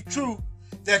to believe true,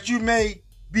 that you may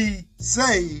be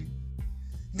saved.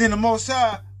 Then the Most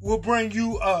High will bring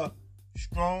you a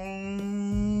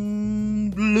strong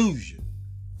delusion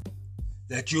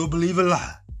that you'll believe a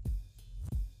lie.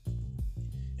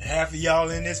 And half of y'all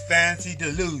in this fancy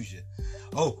delusion.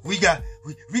 Oh, we got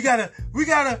a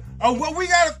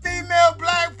female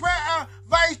black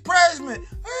vice president.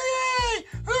 Hooray!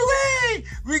 Hooray!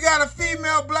 We got a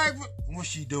female black. What's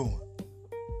she doing?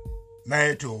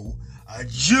 Married to a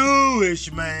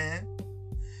Jewish man.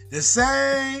 The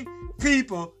same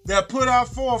people that put our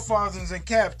forefathers in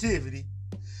captivity.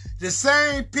 The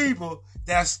same people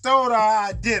that stole our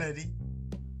identity.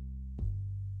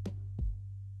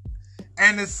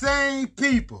 And the same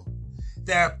people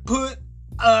that put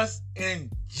us in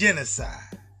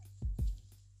genocide.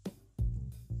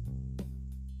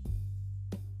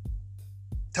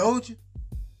 Told you.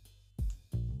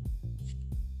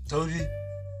 Told you.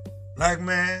 Black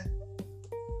man,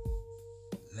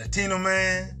 Latino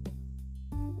man,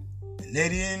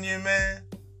 Native Indian man.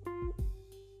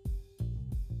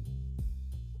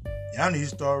 Y'all need to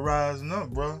start rising up,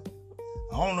 bro.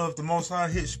 I don't know if the Most High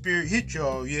Spirit hit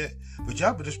y'all yet, But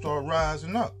y'all better start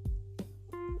rising up.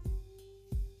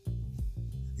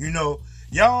 You know,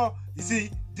 y'all, you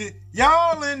see,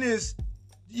 y'all in this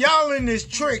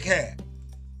trick hat.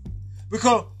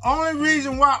 Because only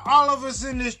reason why all of us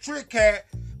in this trick hat,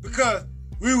 because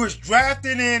we was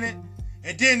drafted in it,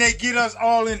 and then they get us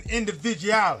all in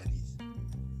individualities.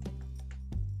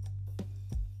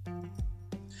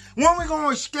 When we gonna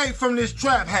escape from this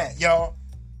trap hat, y'all?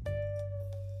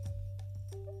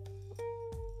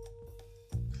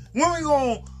 When we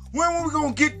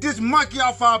gonna get this monkey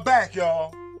off our back,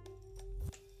 y'all?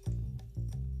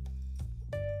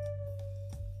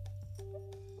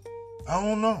 I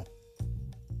don't know.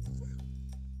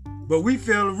 But we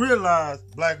fail to realize,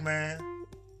 black man,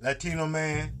 Latino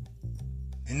man,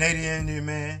 and Native Indian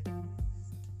man,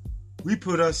 we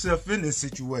put ourselves in this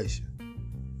situation.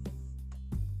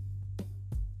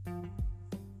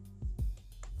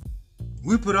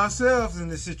 We put ourselves in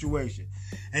this situation.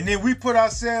 And then we put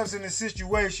ourselves in a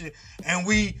situation and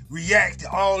we react to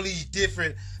all these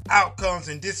different outcomes,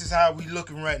 and this is how we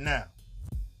looking right now.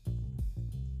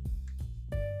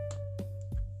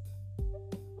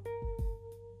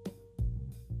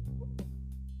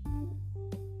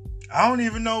 I don't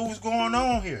even know what's going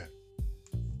on here.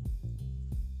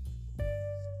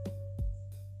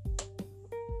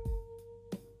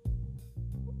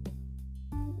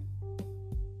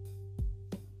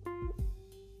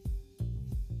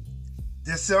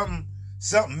 There's something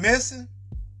missing,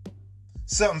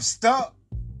 something stuck.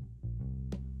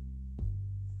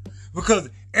 Because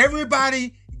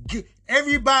everybody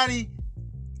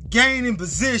gaining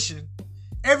position,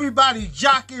 everybody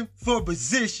jockeying for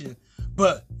position,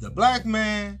 but the black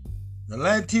man, the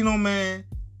Latino man,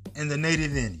 and the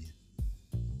Native Indian.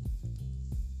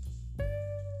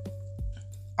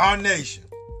 Our nation.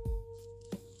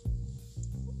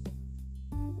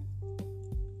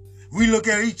 We look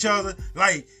at each other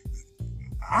like,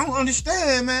 I don't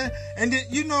understand, man. And then,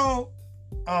 you know,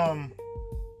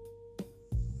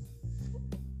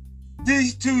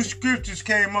 these two scriptures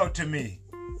came up to me.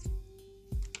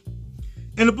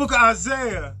 In the book of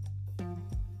Isaiah,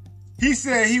 he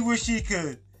said he wished he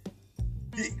could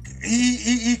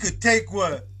take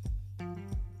what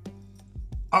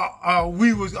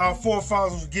our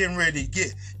forefathers was getting ready to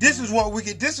get. This is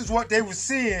what they were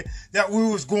seeing that we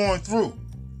was going through.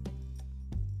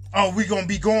 Oh, we gonna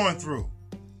be going through.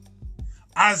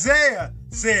 Isaiah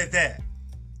said that.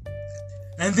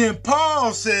 And then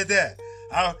Paul said that.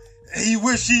 He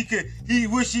wished he could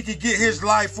get his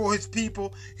life for his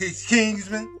people, his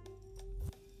kinsmen,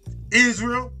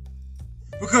 Israel,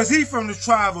 because he from the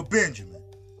tribe of Benjamin.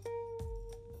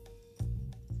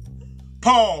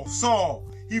 Paul,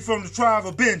 Saul, he from the tribe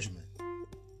of Benjamin.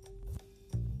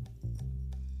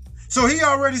 So he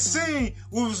already seen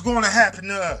what was going to happen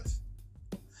to us.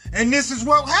 And this is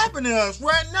what happened to us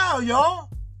right now, y'all.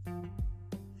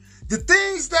 The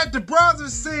things that the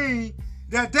brothers seen,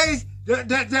 that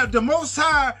the Most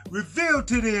High revealed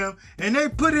to them, and they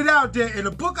put it out there in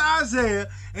the book of Isaiah,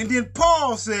 and then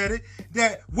Paul said it,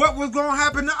 that what was going to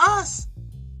happen to us.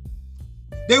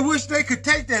 They wish they could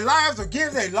take their lives or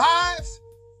give their lives.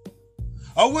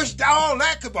 Or wish all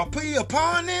that could be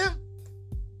upon them.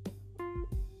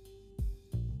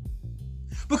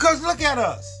 Because look at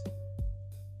us.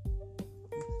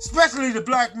 Especially the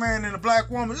black man and the black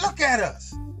woman. Look at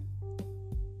us.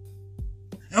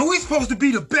 And we're supposed to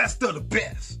be the best of the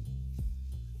best.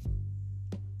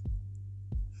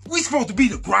 We're supposed to be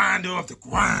the grinder of the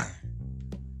grind.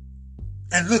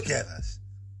 And look at us.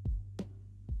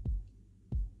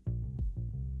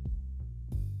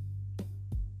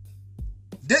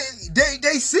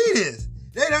 They see this.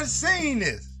 They done seen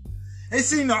this. They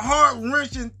seen the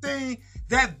heart-wrenching thing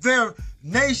that their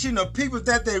nation of people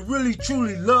that they really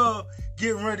truly love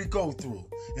getting ready to go through.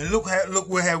 And look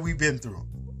what have we been through.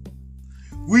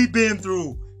 We've been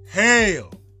through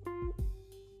hell.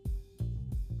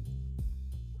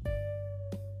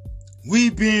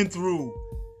 We've been through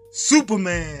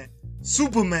Superman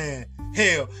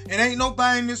hell. And ain't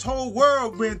nobody in this whole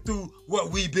world been through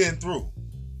what we've been through.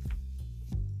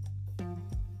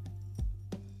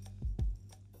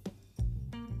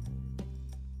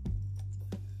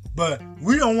 But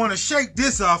we don't want to shake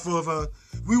this off of us.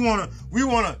 We want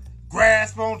to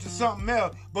grasp onto something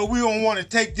else, but we don't want to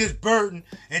take this burden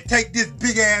and take this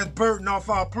big ass burden off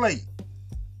our plate.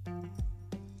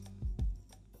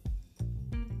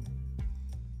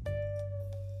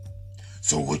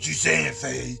 So what you saying,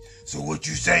 FaZe?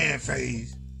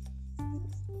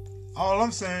 All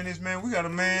I'm saying is, man, we got to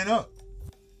man up.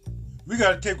 We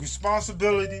got to take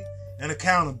responsibility and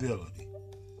accountability.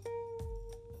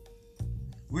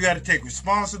 We got to take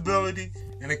responsibility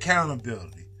and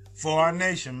accountability for our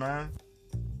nation, man.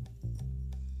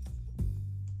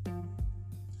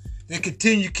 They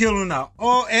continue killing our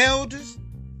elders.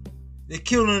 They're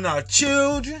killing our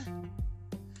children.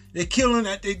 They're killing,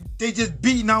 they just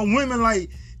beating our women like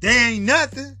they ain't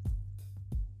nothing.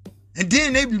 And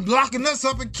then they be locking us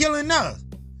up and killing us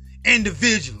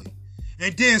individually.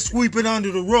 And then sweep it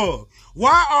under the rug.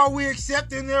 Why are we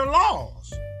accepting their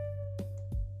laws?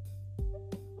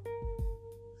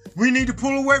 We need to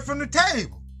pull away from the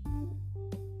table.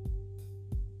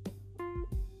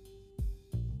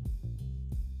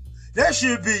 There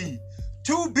should be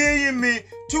 2 billion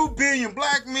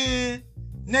black men,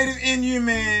 Native Indian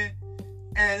men,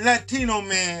 and Latino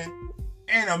men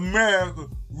in America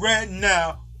right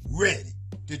now ready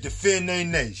to defend their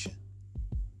nation.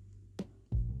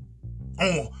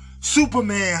 On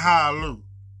Superman high alert.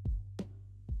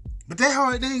 But they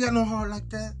ain't got no heart like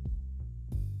that.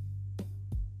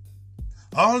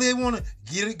 All they want to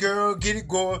get it girl, get it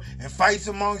going, and fights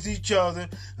amongst each other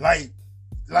like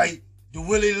the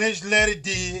Willie Lynch letter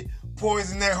did,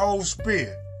 poison their whole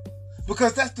spirit.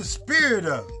 Because that's the spirit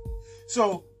of it.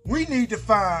 So we need to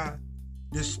find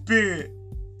the spirit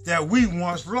that we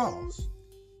once lost.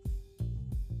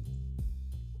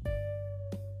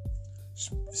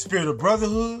 Spirit of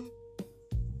brotherhood,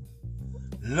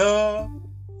 love,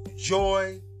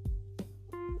 joy,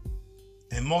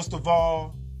 and most of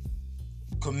all,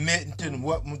 committing to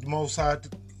what the Most High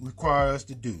requires us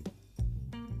to do.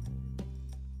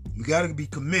 We got to be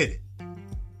committed.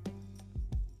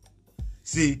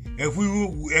 See, if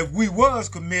we was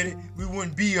committed, we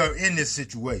wouldn't be in this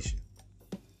situation.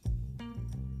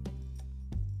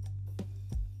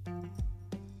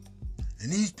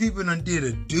 And these people done did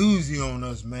a doozy on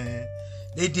us, man.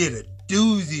 They did a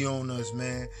doozy on us,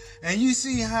 man. And you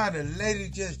see how the lady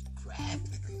just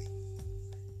graphically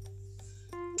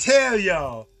tell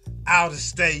y'all out of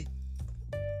state.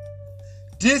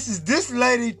 This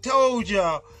lady told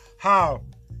y'all how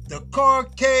the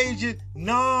Caucasian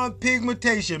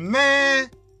non-pigmentation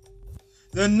man,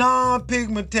 the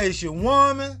non-pigmentation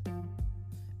woman,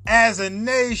 as a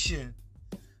nation,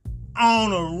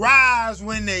 on a rise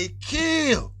when they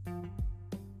kill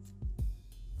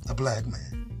a black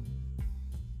man.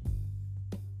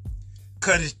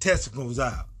 Cut his testicles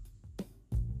out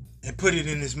and put it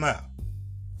in his mouth.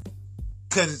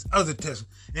 Cut his other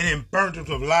testicles and then burnt him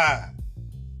alive.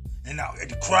 And now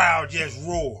the crowd just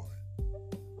roared.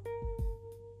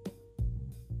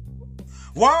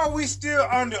 Why are we still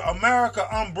under America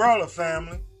umbrella,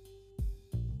 family?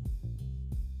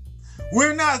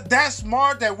 We're not that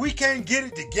smart that we can't get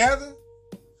it together.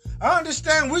 I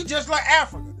understand we just like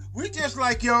Africa. We just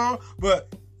like y'all,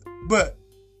 but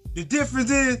the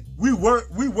difference is we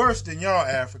worse than y'all,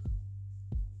 Africa.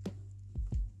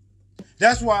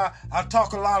 That's why I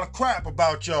talk a lot of crap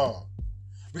about y'all.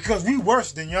 Because we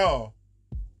worse than y'all.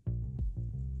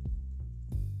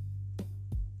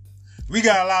 We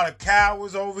got a lot of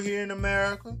cowards over here in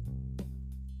America.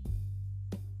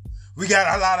 We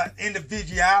got a lot of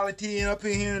individuality up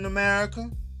in here in America.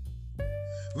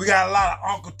 We got a lot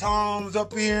of Uncle Toms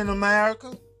up here in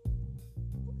America.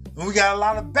 And we got a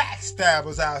lot of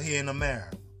backstabbers out here in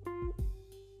America.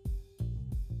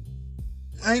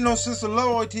 Ain't no sense of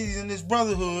loyalties in this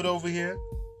brotherhood over here.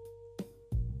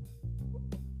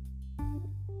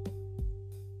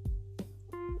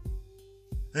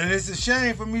 And it's a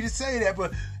shame for me to say that,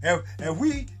 but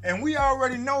and we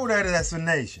already know that that's a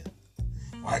nation.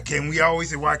 Why can't we always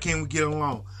say, why can't we get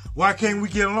along? Why can't we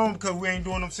get along? Because we ain't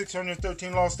doing them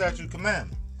 613 law, statutes,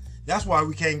 commandments. That's why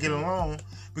we can't get along.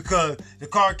 Because the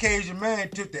Caucasian man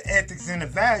took the ethics and the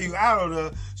value out of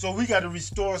us, so we got to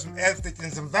restore some ethics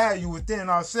and some value within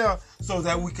ourselves so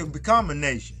that we can become a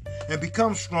nation and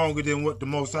become stronger than what the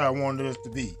Most High wanted us to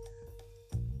be.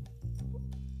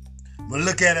 But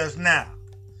look at us now.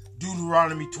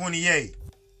 Deuteronomy 28,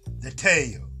 the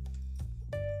tail.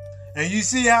 And you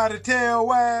see how the tail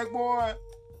wag, boy?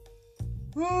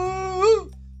 Woo!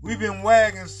 We've been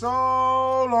wagging so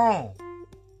long.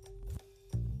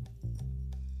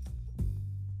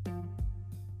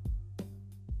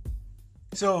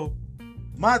 So,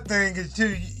 my thing is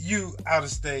to you out of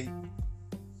state.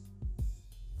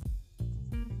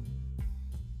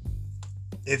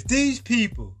 If these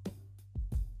people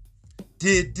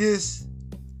did this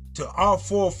to our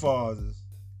forefathers,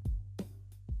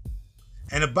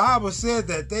 and the Bible said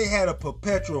that they had a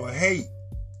perpetual hate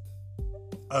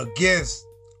against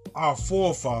our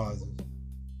forefathers,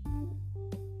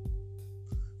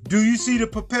 do you see the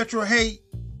perpetual hate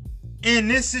in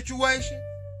this situation?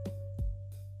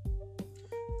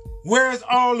 Where's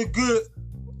all the good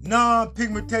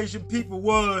non-pigmentation people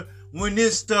was when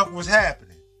this stuff was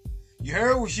happening. You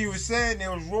heard what she was saying? They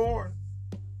was roaring.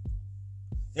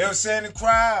 They was saying the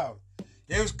crowd.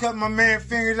 They was cutting my man's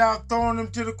fingers out, throwing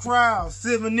them to the crowd.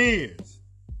 Souvenirs.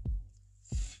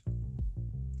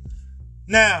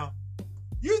 Now,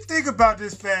 you think about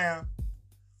this, fam.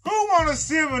 Who want a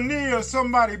souvenir of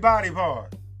somebody's body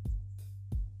part?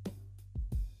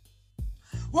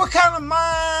 What kind of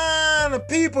mind of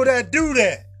people that do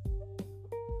that?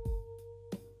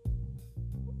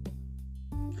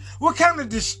 What kind of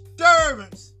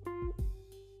disturbance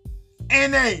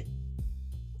in a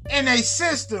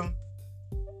system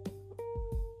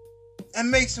and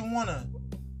makes them wanna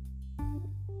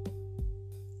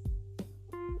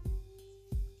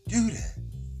do that?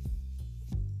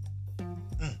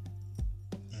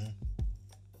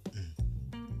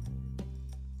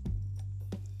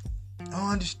 I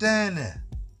don't understand that.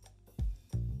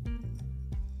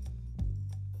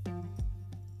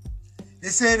 They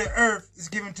say the earth is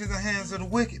given to the hands of the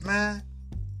wicked, man.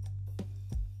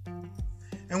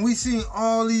 And we seen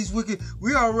all these wicked.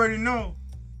 We already know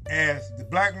as the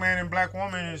black man and black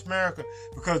woman in America,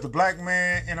 because the black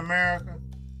man in America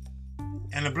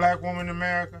and the black woman in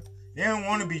America, they don't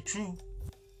want to be true.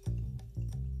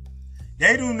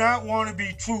 They do not want to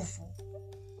be truthful.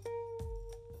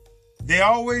 They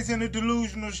always in a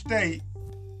delusional state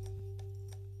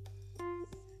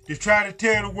to try to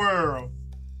tell the world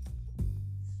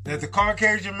that the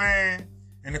Caucasian man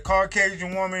and the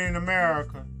Caucasian woman in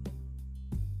America,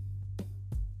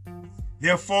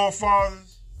 their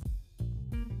forefathers,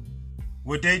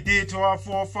 what they did to our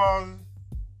forefathers,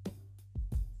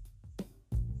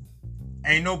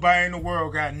 ain't nobody in the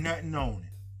world got nothing on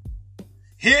it.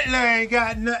 Hitler ain't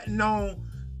got nothing on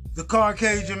the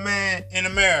Caucasian man in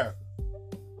America.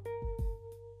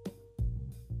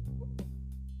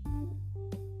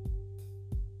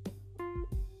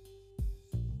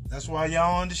 That's why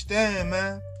y'all understand,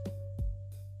 man.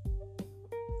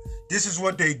 This is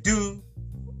what they do.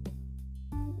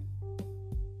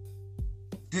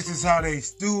 This is how they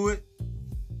do it.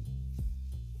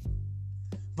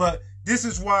 But this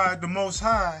is why the Most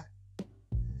High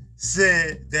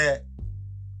said that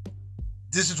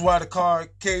this is why the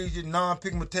Caucasian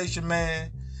non-pigmentation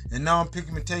man and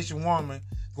non-pigmentation woman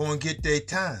gonna get their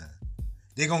time.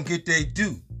 They gonna get their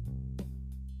due.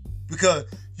 Because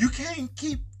you can't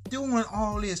keep doing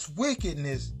all this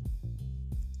wickedness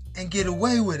and get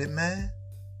away with it, man.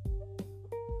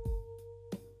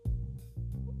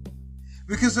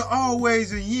 Because there's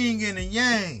always a yin and a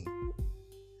yang.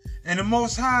 And the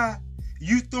Most High,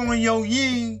 you throwing your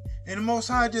yin, and the Most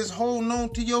High just holding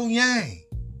on to your yang.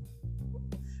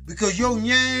 Because your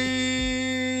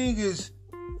yang is...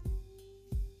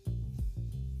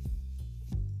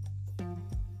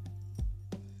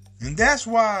 And that's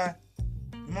why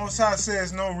the Most High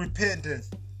says no repentance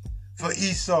for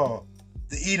Esau,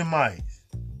 the Edomites.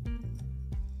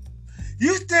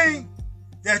 You think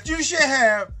that you should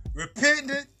have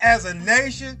repentance as a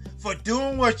nation for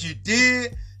doing what you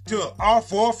did to our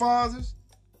forefathers?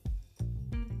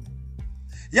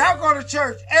 Y'all go to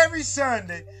church every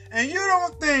Sunday and you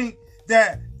don't think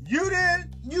that you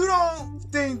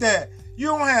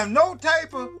don't have no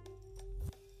type of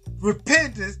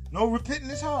repentance, no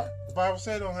repentance heart. The Bible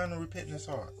says don't have no repentance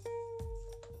heart.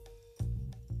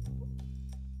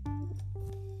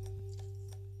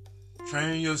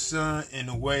 Train your son in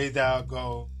the way thou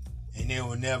go, and they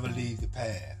will never leave the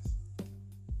path.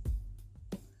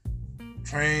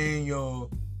 Train your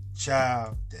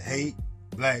child to hate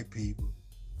black people,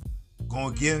 go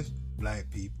against black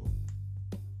people,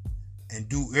 and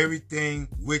do everything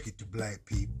wicked to black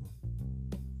people,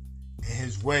 and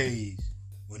his ways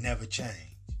will never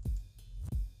change.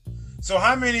 So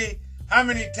how many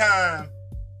times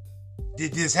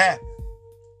did this happen?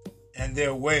 And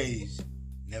their ways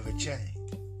never change.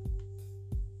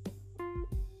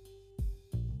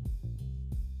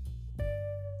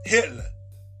 Hitler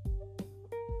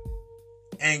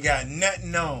ain't got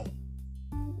nothing on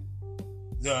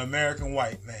the American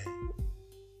white man.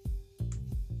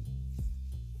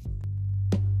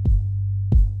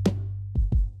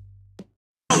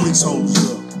 Always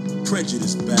holds up,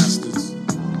 prejudice bastards.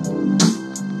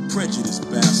 Prejudice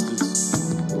bastards.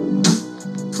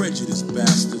 Prejudice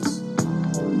bastards.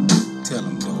 Tell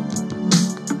them though.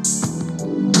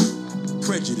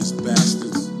 Prejudice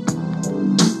bastards.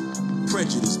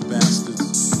 Prejudice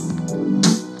bastards.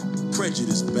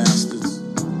 Prejudice bastards.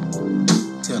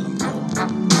 Tell them though.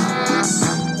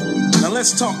 Now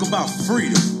let's talk about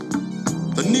freedom.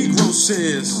 The Negro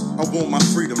says, I want my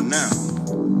freedom now.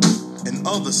 And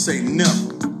others say never.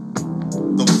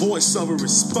 The voice of a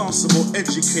responsible,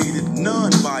 educated,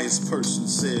 non-biased person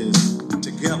says,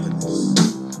 togetherness.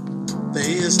 There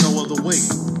is no other way.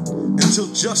 Until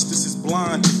justice is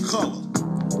blind to color,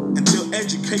 until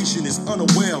education is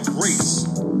unaware of race,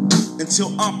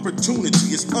 until opportunity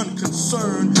is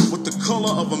unconcerned with the color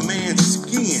of a man's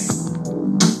skin,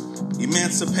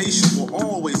 emancipation will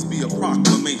always be a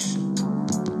proclamation,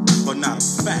 but not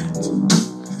a fact.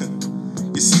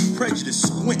 You see, prejudice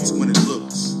squints when it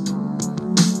looks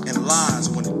and lies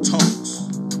when it talks.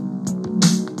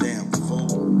 Damn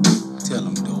fool, tell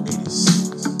them dope.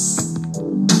 86.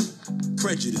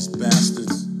 Prejudice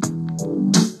bastards.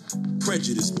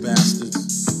 Prejudice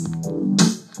bastards.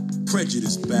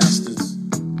 Prejudice bastards.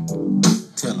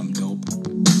 Tell them dope.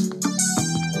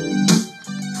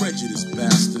 Prejudice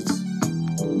bastards.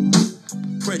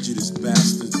 Prejudice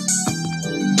bastards.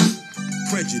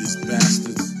 Prejudice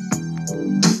bastards.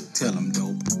 Tell them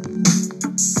dope.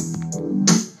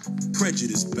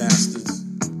 Prejudice bastards.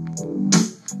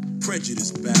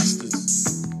 Prejudice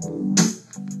bastards.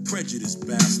 Prejudice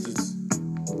bastards.